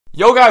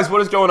Yo guys, what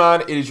is going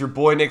on? It is your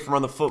boy Nick from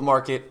On the Foot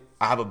Market.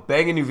 I have a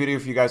banging new video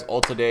for you guys all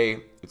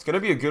today. It's going to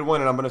be a good one,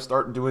 and I'm going to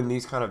start doing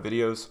these kind of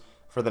videos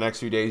for the next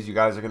few days. You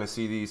guys are going to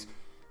see these.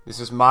 This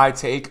is my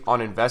take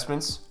on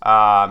investments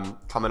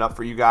coming up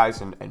for you guys,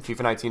 and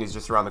FIFA 19 is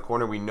just around the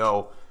corner. We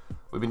know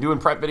we've been doing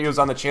prep videos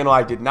on the channel.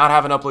 I did not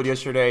have an upload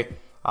yesterday,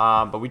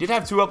 but we did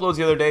have 2 uploads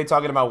the other day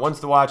talking about ones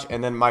to watch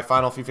and then my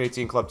final FIFA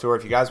 18 Club Tour.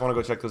 If you guys want to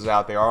go check those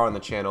out, they are on the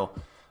channel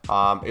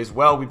as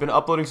well. We've been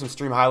uploading some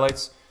stream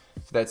highlights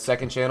to that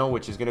second channel,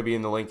 which is going to be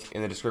in the link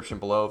in the description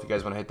below. If you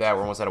guys want to hit that,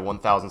 we're almost at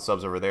 1,000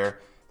 subs over there.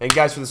 Thank you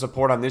guys for the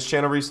support on this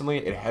channel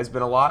recently. It has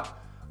been a lot,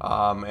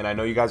 and I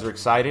know you guys are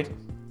excited,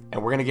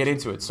 and we're going to get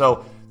into it.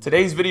 So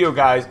today's video,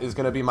 guys, is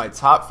going to be my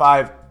top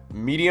 5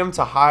 medium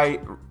to high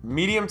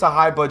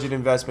budget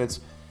investments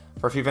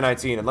for FIFA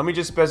 19. And let me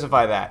just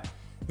specify that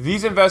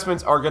these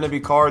investments are going to be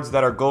cards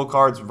that are gold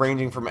cards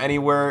ranging from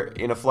anywhere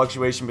in a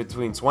fluctuation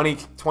between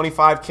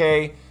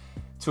 25k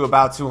to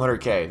about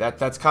 200k.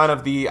 That's kind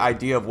of the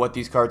idea of what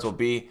these cards will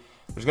be.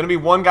 There's going to be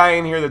one guy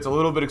in here that's a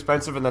little bit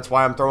expensive, and that's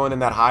why I'm throwing in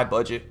that high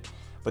budget.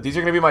 But these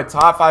are going to be my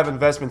top 5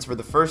 investments for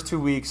the first 2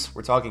 weeks.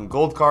 We're talking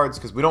gold cards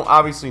because we don't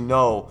obviously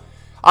know.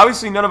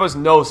 Obviously, none of us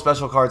know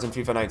special cards in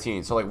FIFA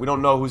 19, so like we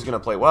don't know who's going to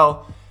play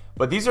well.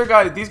 But these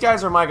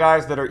guys are my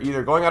guys that are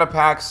either going out of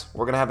packs,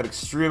 we're going to have an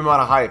extreme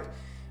amount of hype,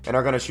 and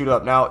are going to shoot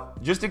up. Now,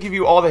 just to give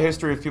you all the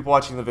history of people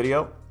watching the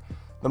video,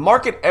 the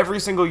market every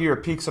single year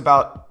peaks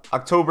about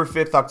October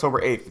 5th,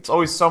 October 8th. It's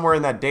always somewhere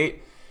in that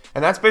date.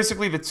 And that's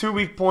basically the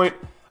 2-week point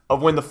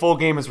of when the full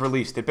game is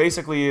released. It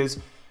basically is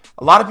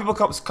a lot of people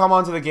come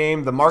onto the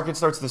game. The market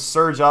starts to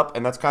surge up,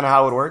 and that's kind of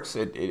how it works.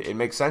 It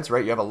makes sense,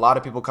 right? You have a lot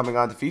of people coming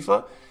onto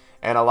FIFA,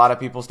 and a lot of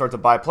people start to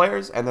buy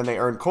players, and then they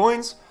earn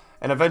coins.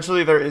 And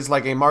eventually there is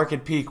like a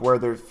market peak where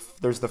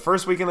there's the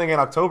first weekend in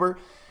October,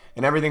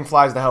 and everything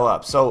flies the hell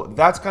up. So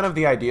that's kind of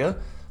the idea.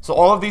 So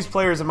all of these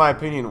players, in my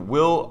opinion,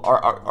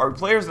 are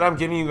players that I'm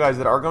giving you guys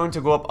that are going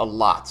to go up a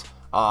lot.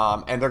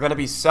 And they're going to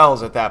be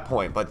sells at that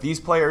point. But these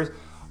players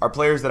are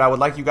players that I would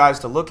like you guys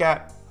to look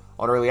at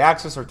on early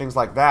access or things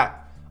like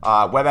that.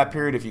 Web app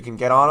period, if you can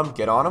get on them,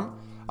 get on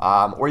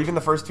them. Or even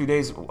the first 2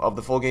 days of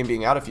the full game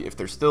being out, if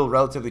they're still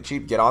relatively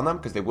cheap, get on them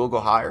because they will go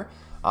higher.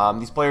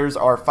 These players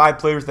are 5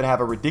 players that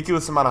have a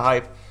ridiculous amount of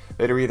hype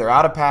that are either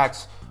out of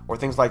packs or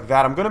things like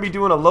that. I'm going to be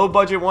doing a low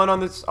budget one on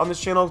this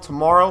channel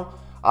tomorrow.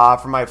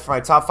 For my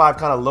top 5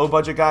 kind of low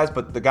budget guys,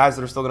 but the guys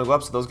that are still going to go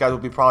up, so those guys will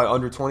be probably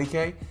under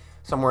 20k,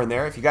 somewhere in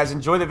there. If you guys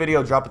enjoy the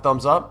video, drop a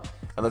thumbs up,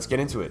 and let's get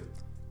into it.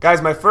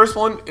 Guys, my first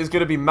one is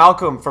going to be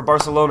Malcolm for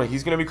Barcelona.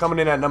 He's going to be coming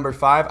in at number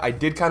 5. I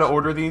did kind of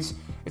order these.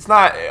 It's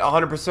not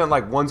 100%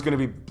 like one's going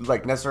to be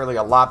like necessarily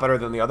a lot better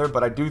than the other,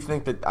 but I do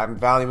think that I'm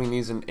valuing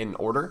these in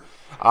order.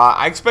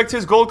 I expect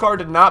his gold card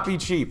to not be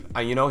cheap.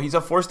 You know, he's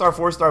a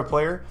 4-star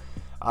player.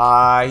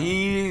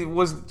 He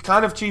was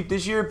kind of cheap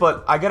this year,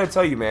 but I got to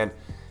tell you, man,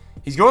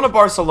 he's going to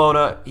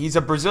Barcelona. He's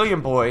a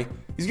Brazilian boy.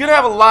 He's going to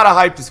have a lot of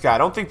hype, this guy. I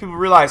don't think people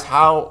realize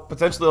how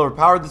potentially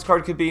overpowered this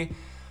card could be.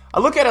 I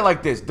look at it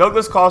like this.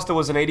 Douglas Costa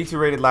was an 82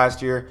 rated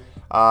last year.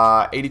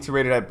 82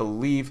 rated, I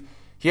believe.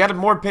 He had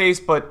more pace,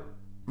 but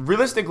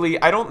realistically,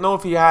 I don't know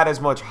if he had as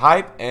much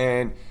hype,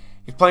 and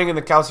he's playing in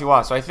the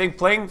Calciwa. So I think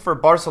playing for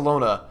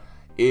Barcelona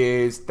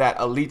is that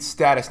elite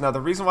status. Now,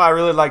 the reason why I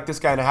really like this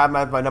guy and I have him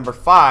as my number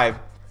 5,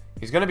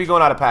 he's going to be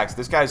going out of packs.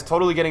 This guy's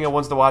totally getting a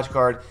once-to-watch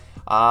card.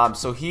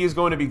 So he is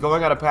going to be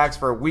going out of packs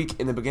for a week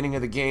in the beginning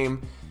of the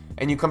game.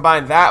 And you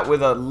combine that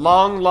with a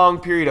long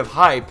period of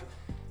hype,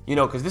 you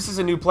know, because this is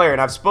a new player.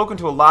 And I've spoken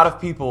to a lot of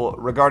people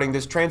regarding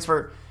this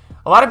transfer.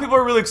 A lot of people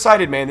are really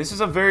excited, man. This is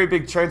a very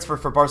big transfer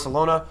for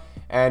Barcelona.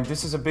 And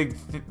this is a big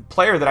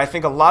player that I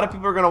think a lot of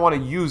people are going to want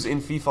to use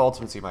in FIFA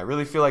Ultimate Team. I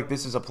really feel like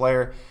this is a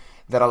player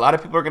that a lot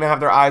of people are going to have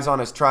their eyes on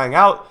as trying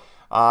out.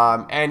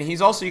 And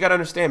he's also, you got to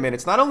understand, man,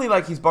 it's not only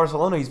like he's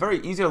Barcelona. He's very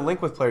easy to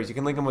link with players. You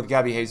can link him with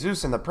Gabby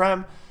Jesus in the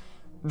Prem.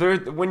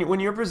 When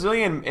you're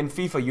Brazilian in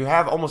FIFA, you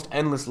have almost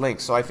endless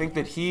links. So I think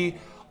that he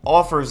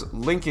offers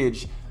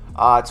linkage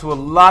to a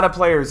lot of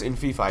players in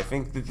FIFA. I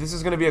think that this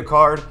is going to be a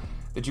card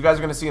that you guys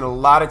are going to see in a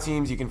lot of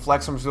teams. You can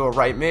flex him to a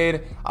right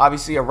mid,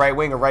 obviously a right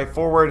wing, a right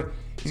forward.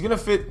 He's going to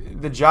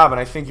fit the job,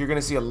 and I think you're going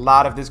to see a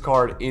lot of this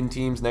card in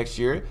teams next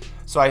year.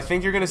 So I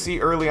think you're going to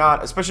see early on,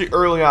 especially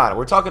early on.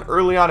 We're talking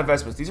early on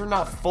investments. These are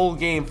not full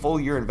game,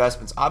 full year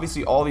investments.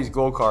 Obviously, all these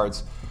gold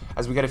cards,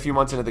 as we get a few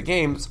months into the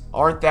games,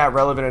 aren't that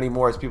relevant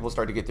anymore as people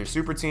start to get their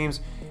super teams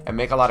and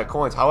make a lot of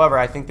coins. However,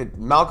 I think that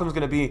Malcolm's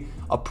going to be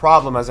a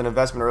problem as an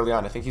investment early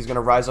on. I think he's going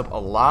to rise up a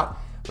lot.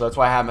 So that's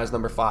why I have him as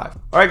number 5.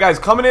 Alright guys,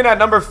 coming in at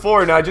number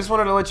 4. Now I just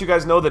wanted to let you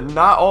guys know that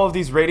not all of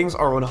these ratings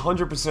are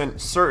 100%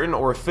 certain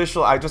or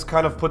official. I just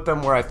kind of put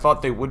them where I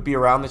thought they would be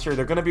around this year.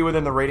 They're going to be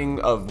within the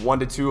rating of 1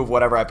 to 2 of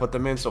whatever I put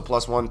them in. So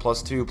 +1,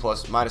 +2,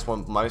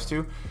 -1,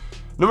 -2.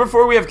 Number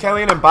 4, we have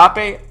Kylian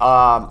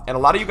Mbappe. And a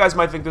lot of you guys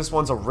might think this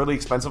one's a really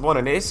expensive one.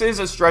 And this is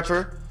a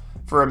stretcher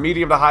for a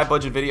medium to high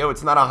budget video.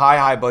 It's not a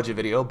high budget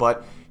video,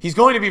 but he's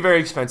going to be very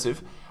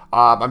expensive.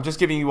 I'm just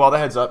giving you all the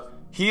heads up.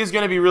 He is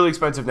going to be really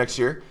expensive next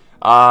year.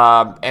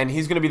 And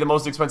he's going to be the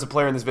most expensive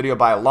player in this video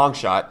by a long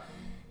shot.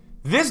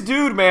 This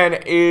dude, man,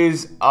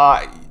 is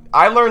I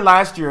learned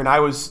last year, and I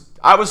was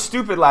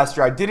stupid last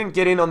year. I didn't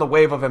get in on the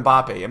wave of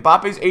Mbappe.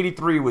 Mbappe's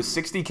 83 was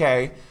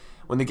 60K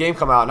when the game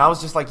came out, and I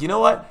was just like, you know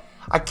what?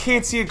 I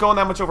can't see it going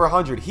that much over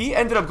 100. He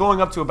ended up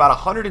going up to about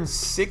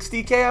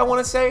 160K, I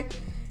want to say.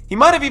 He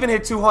might have even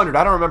hit 200.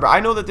 I don't remember. I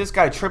know that this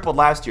guy tripled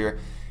last year.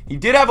 He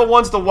did have a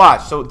ones to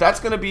watch, so that's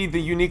going to be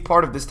the unique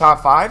part of this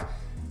top 5.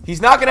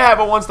 He's not going to have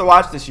a ones to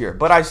watch this year,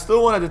 but I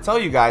still wanted to tell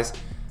you guys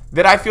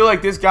that I feel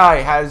like this guy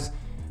has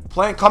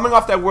coming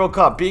off that World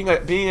Cup, being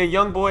a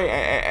young boy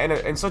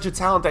and such a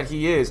talent that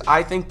he is.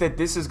 I think that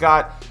this has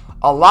got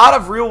a lot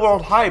of real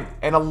world hype,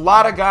 and a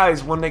lot of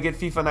guys when they get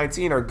FIFA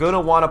 19 are gonna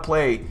want to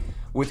play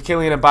with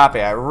Kylian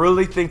Mbappe. I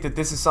really think that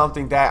this is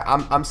something that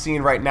I'm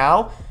seeing right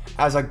now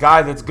as a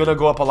guy that's gonna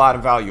go up a lot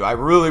in value. I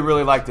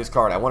really like this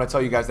card. I want to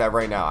tell you guys that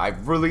right now. I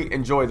really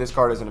enjoy this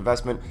card as an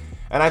investment,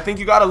 and I think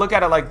you got to look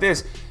at it like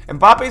this.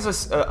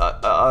 Mbappe's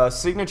a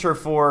signature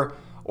for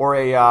or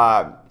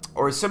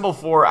a symbol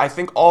for, I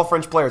think, all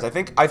French players. I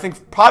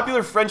think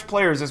popular French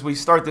players as we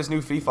start this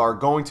new FIFA are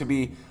going to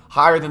be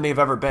higher than they've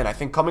ever been. I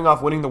think coming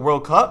off winning the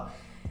World Cup,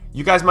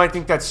 you guys might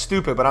think that's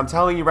stupid, but I'm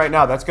telling you right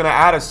now, that's going to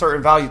add a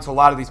certain value to a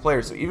lot of these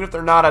players. So even if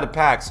they're not out of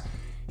packs,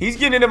 he's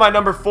getting into my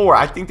number 4.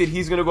 I think that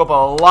he's going to go up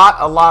a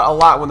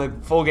lot when the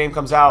full game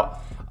comes out,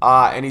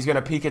 and he's going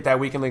to peak at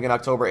that weekend league in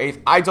October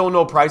 8th. I don't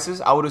know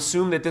prices. I would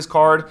assume that this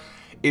card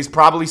is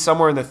probably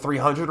somewhere in the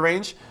 300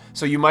 range.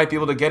 So you might be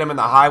able to get him in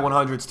the high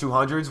 100s,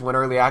 200s when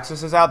early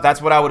access is out.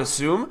 That's what I would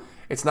assume.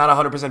 It's not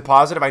 100%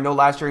 positive. I know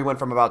last year he went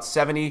from about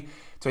 70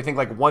 to I think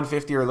like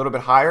 150 or a little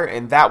bit higher,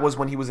 and that was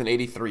when he was in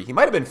 83. He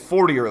might have been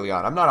 40 early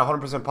on. I'm not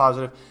 100%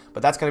 positive,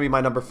 but that's going to be my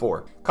number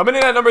 4. Coming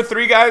in at number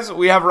 3, guys,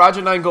 we have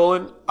Raja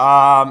Nainggolan,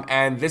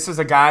 and this is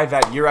a guy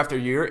that year after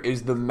year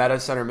is the meta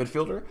center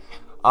midfielder.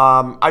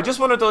 I just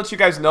wanted to let you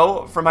guys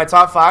know, for my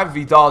top 5,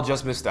 Vidal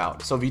just missed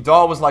out. So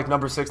Vidal was like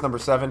number 6, number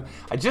 7.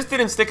 I just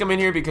didn't stick him in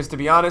here because, to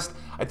be honest,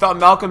 I thought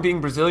Malcolm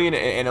being Brazilian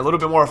and a little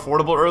bit more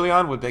affordable early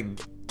on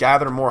would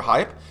gather more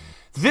hype.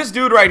 This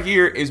dude right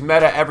here is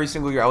meta every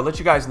single year. I will let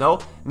you guys know.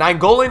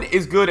 Nainggolan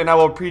is good, and I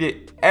will repeat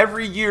it.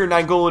 Every year,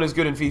 Nainggolan is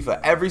good in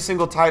FIFA. Every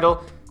single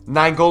title,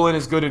 Nainggolan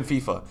is good in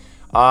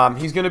FIFA.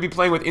 He's going to be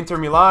playing with Inter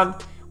Milan,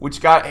 which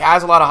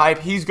has a lot of hype.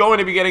 He's going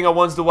to be getting a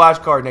ones to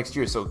watch card next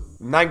year. So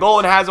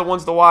Nainggolan has a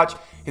ones to watch.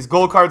 His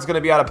gold card's going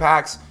to be out of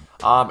packs,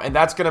 and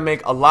that's going to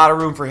make a lot of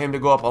room for him to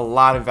go up a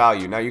lot in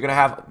value. Now you're going to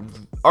have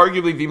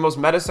arguably the most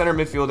meta center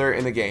midfielder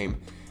in the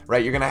game,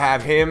 right? You're going to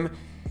have him.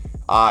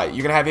 You're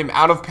going to have him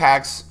out of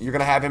packs. You're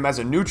going to have him as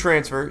a new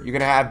transfer. You're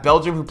going to have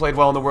Belgium, who played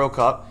well in the World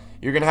Cup.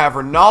 You're going to have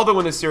Ronaldo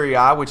in the Serie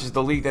A, which is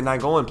the league that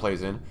Nainggolan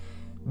plays in.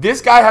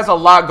 This guy has a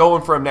lot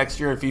going for him next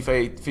year in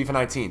FIFA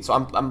 19. So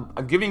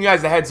I'm giving you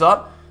guys the heads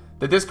up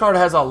that this card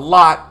has a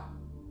lot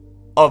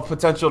of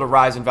potential to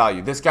rise in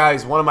value. This guy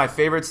is one of my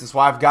favorites. That's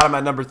why I've got him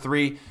at number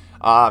 3.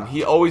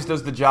 He always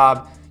does the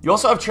job. You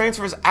also have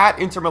transfers at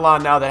Inter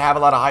Milan now that have a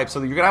lot of hype.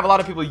 So you're going to have a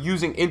lot of people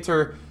using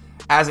Inter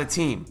as a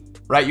team,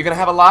 right? You're going to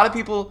have a lot of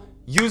people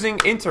using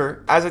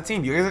Inter as a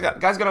team. You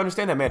guys got to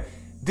understand that, man.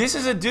 This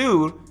is a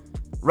dude,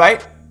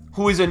 right,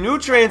 who is a new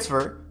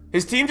transfer.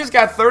 His team just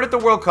got 3rd at the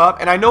World Cup,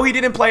 and I know he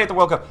didn't play at the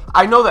World Cup.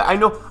 I know that.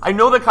 I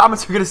know the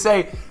comments are going to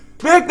say,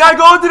 Nick,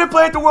 Nainggolan didn't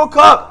play at the World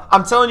Cup.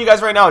 I'm telling you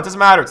guys right now, it doesn't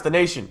matter. It's the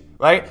nation,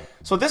 right?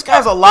 So this guy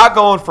has a lot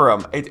going for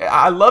him.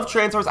 I love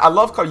transfers. I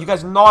love cards. You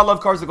guys know I love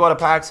cards that go out of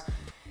packs.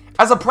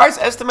 As a price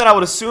estimate, I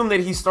would assume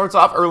that he starts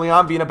off early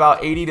on being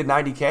about 80 to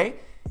 90K.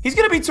 He's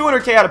going to be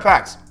 200K out of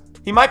packs.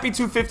 He might be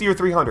 250 or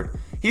 300.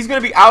 He's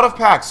going to be out of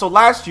packs. So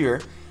last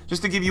year,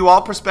 just to give you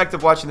all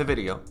perspective watching the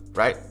video,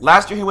 right?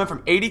 Last year, he went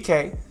from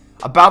 80K,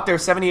 about there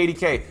 70,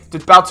 80K, to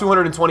about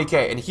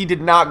 220K. And he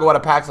did not go out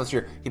of packs last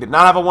year. He did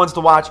not have a ones to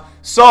watch.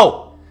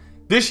 So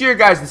this year,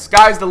 guys, the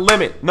sky's the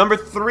limit. Number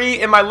 3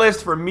 in my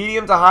list for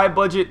medium to high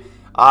budget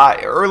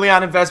early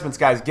on investments,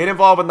 guys. Get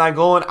involved with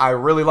Nainggolan. I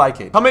really like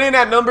it. Coming in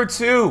at number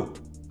 2,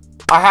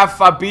 I have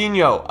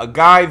Fabinho, a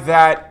guy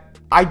that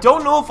I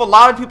don't know if a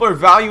lot of people are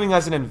valuing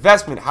as an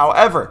investment.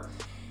 However,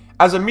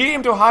 as a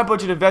medium to high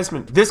budget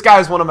investment, this guy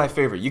is one of my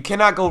favorite. You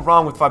cannot go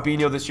wrong with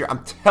Fabinho this year.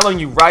 I'm telling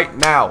you right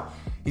now.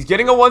 He's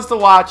getting a ones to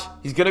watch.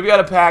 He's going to be out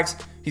of packs.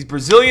 He's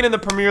Brazilian in the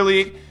Premier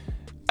League.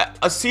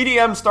 A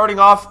CDM starting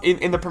off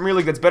in the Premier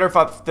League that's better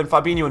than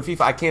Fabinho in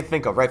FIFA, I can't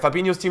think of, right?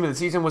 Fabinho's team of the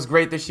season was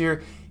great this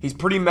year. He's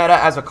pretty meta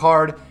as a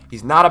card.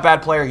 He's not a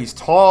bad player. He's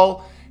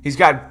tall. He's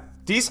got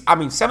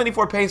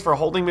 74 pace for a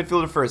holding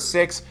midfielder for a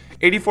 6.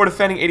 84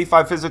 defending,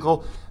 85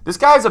 physical. This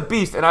guy is a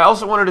beast. And I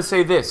also wanted to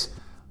say this.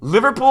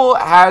 Liverpool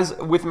has,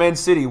 with Man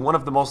City, they're one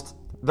of the most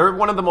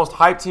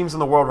hyped teams in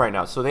the world right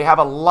now. So they have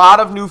a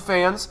lot of new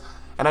fans.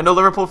 And I know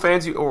Liverpool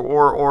fans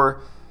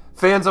or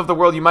fans of the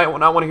world, you might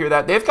not want to hear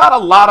that. They've got a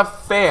lot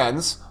of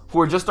fans who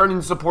are just starting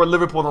to support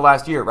Liverpool in the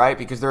last year, right?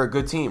 Because they're a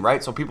good team,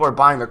 right? So people are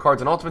buying their cards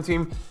in Ultimate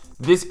Team.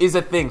 This is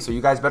a thing. So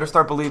you guys better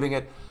start believing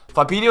it.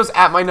 Fabinho's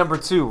at my number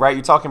 2, right?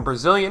 You're talking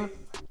Brazilian,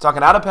 you're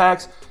talking out of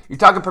packs, you're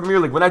talking Premier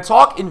League. When I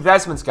talk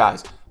investments,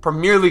 guys,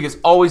 Premier League is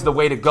always the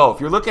way to go. If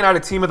you're looking at a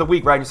team of the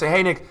week, right, and you say,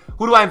 hey, Nick,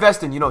 who do I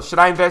invest in? You know, should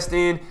I invest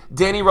in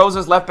Danny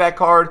Rose's left back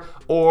card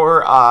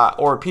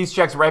or Peace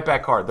Check's right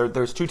back card?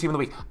 There's 2 team of the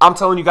week. I'm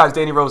telling you guys,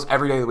 Danny Rose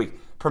every day of the week.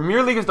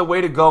 Premier League is the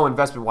way to go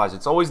investment-wise.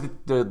 It's always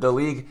the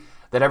league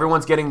that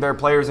everyone's getting their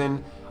players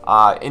in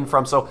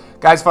from. So,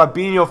 guys,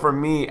 Fabinho, for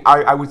me,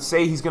 I would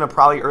say he's going to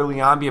probably early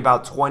on be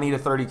about 20 to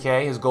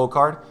 30K, his gold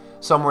card,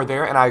 somewhere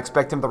there, and I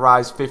expect him to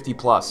rise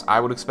 50+.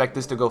 I would expect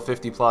this to go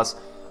 50+.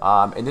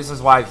 And this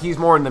is why he's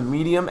more in the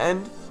medium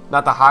end,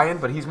 not the high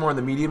end, but he's more in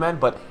the medium end.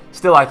 But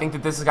still, I think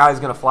that this guy is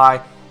going to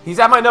fly. He's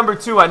at my number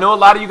 2. I know a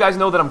lot of you guys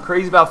know that I'm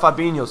crazy about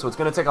Fabinho, so it's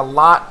going to take a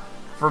lot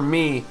for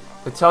me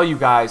to tell you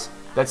guys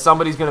that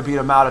somebody's going to beat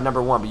him out at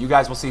number 1. But you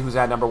guys will see who's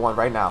at number 1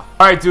 right now.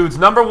 All right, dudes.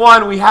 Number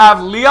 1, we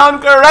have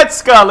Leon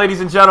Goretzka,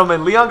 ladies and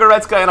gentlemen. Leon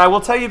Goretzka, and I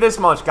will tell you this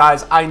much,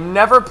 guys. I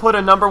never put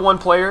a number 1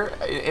 player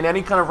in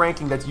any kind of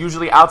ranking that's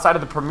usually outside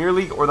of the Premier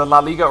League or the La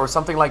Liga or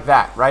something like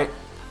that, right?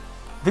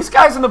 This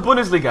guy's in the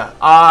Bundesliga.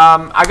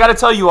 I got to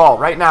tell you all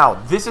right now,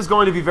 this is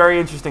going to be very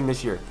interesting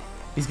this year.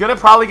 He's going to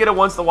probably get it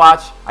once to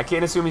watch. I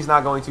can't assume he's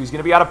not going to. He's going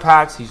to be out of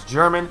packs. He's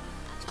German.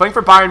 He's playing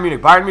for Bayern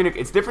Munich. Bayern Munich,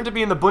 it's different to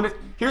be in the Bundes.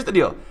 Here's the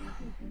deal.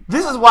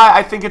 This is why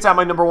I think it's at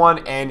my number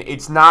 1, and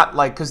it's not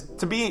like, because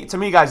to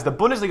me, guys, the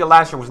Bundesliga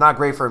last year was not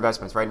great for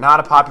investments, right? Not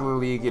a popular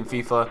league in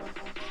FIFA.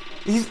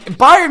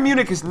 Bayern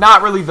Munich is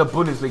not really the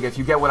Bundesliga, if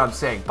you get what I'm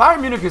saying. Bayern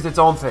Munich is its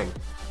own thing.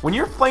 When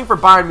you're playing for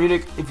Bayern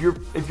Munich, if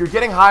you're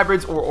getting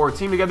hybrids or a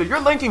team together, you're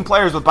linking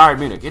players with Bayern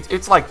Munich.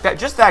 It's like that,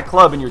 just that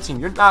club in your team.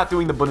 You're not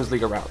doing the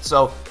Bundesliga route.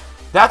 So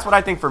that's what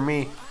I think for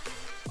me.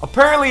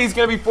 Apparently, he's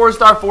going to be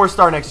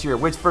 4-star next year,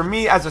 which for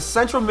me as a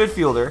central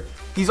midfielder,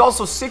 he's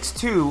also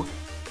 6'2".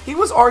 He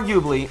was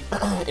arguably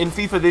in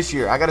FIFA this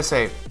year. I got to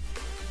say,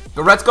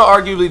 Goretzka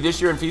arguably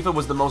this year in FIFA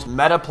was the most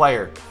meta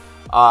player,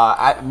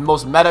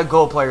 most meta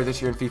goal player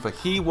this year in FIFA.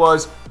 He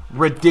was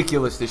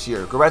ridiculous this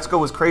year. Goretzka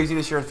was crazy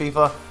this year in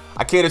FIFA.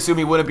 I can't assume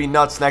he wouldn't be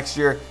nuts next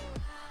year.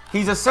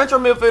 He's a central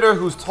midfielder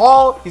who's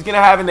tall. He's going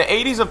to have in the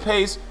 80s of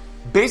pace,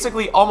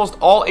 basically almost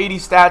all 80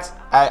 stats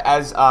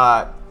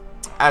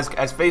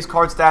as face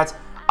card stats.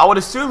 I would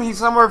assume he's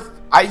somewhere,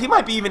 he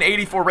might be even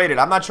 84 rated.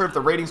 I'm not sure if the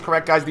rating's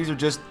correct, guys. These are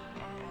just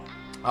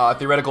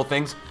theoretical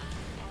things.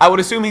 I would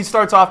assume he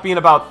starts off being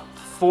about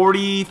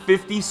 40,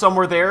 50,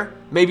 somewhere there,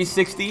 maybe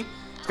 60.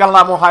 He's got a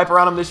lot more hype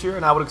around him this year,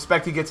 and I would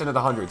expect he gets into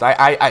the hundreds.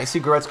 I see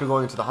Goretzka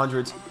going into the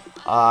hundreds.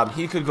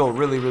 He could go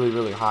really, really,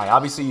 really high.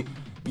 Obviously,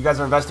 you guys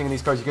are investing in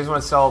these cards. You guys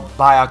want to sell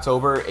by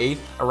October 8th,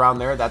 around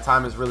there. That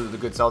time is really the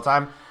good sell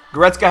time.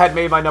 Goretzka had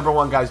made my number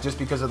 1, guys, just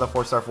because of the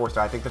 4-star,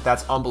 4-star. I think that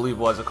that's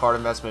unbelievable as a card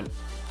investment.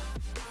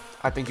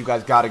 I think you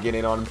guys got to get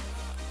in on him.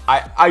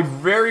 I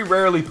very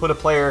rarely put a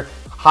player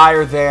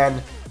higher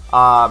than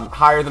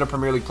a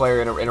Premier League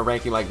player in a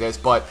ranking like this.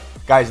 But,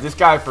 guys, this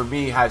guy, for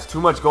me, has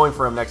too much going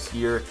for him next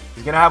year.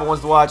 He's going to have it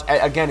once to watch.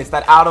 Again, it's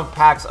that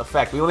out-of-packs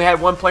effect. We only had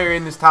 1 player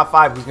in this top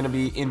 5 who's going to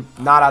be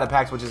not out of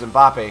packs, which is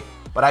Mbappe.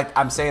 But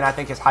I'm saying I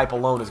think his hype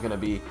alone is going to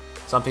be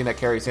something that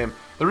carries him.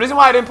 The reason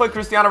why I didn't put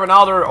Cristiano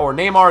Ronaldo or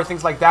Neymar or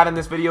things like that in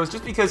this video is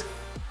just because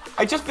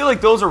I just feel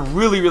like those are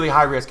really, really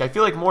high risk. I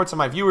feel like more to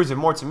my viewers and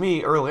more to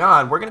me early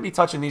on, we're going to be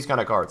touching these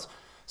kind of cards.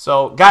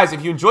 So, guys,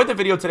 if you enjoyed the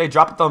video today,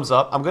 drop a thumbs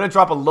up. I'm going to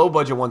drop a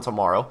low-budget one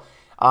tomorrow.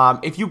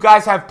 If you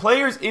guys have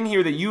players in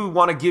here that you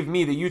want to give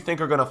me that you think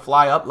are going to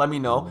fly up, let me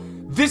know.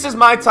 This is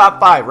my top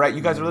 5, right?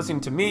 You guys are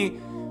listening to me,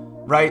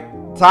 right?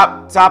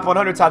 Top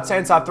 100, top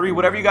 10, top 3,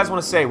 whatever you guys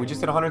want to say. We just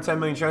did 110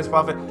 million transfer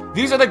profit.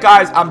 These are the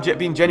guys. I'm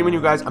being genuine,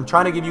 you guys. I'm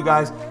trying to give you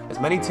guys as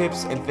many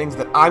tips and things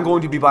that I'm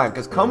going to be buying.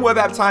 Because come web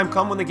app time,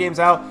 come when the game's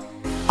out,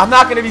 I'm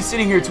not going to be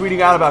sitting here tweeting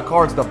out about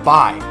cards to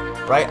buy,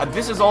 right?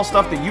 This is all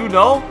stuff that you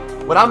know.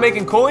 When I'm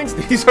making coins,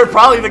 these are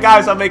probably the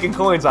guys I'm making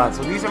coins on.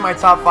 So these are my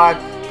top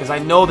 5 because I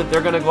know that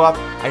they're going to go up.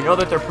 I know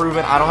that they're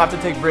proven. I don't have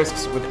to take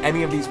risks with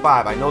any of these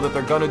 5. I know that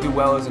they're going to do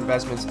well as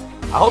investments.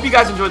 I hope you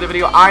guys enjoyed the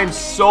video. I am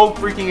so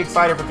freaking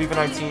excited for FIFA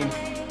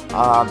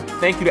 19.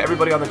 Thank you to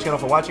everybody on the channel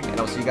for watching, and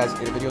I'll see you guys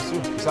in a video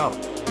soon. Peace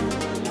out.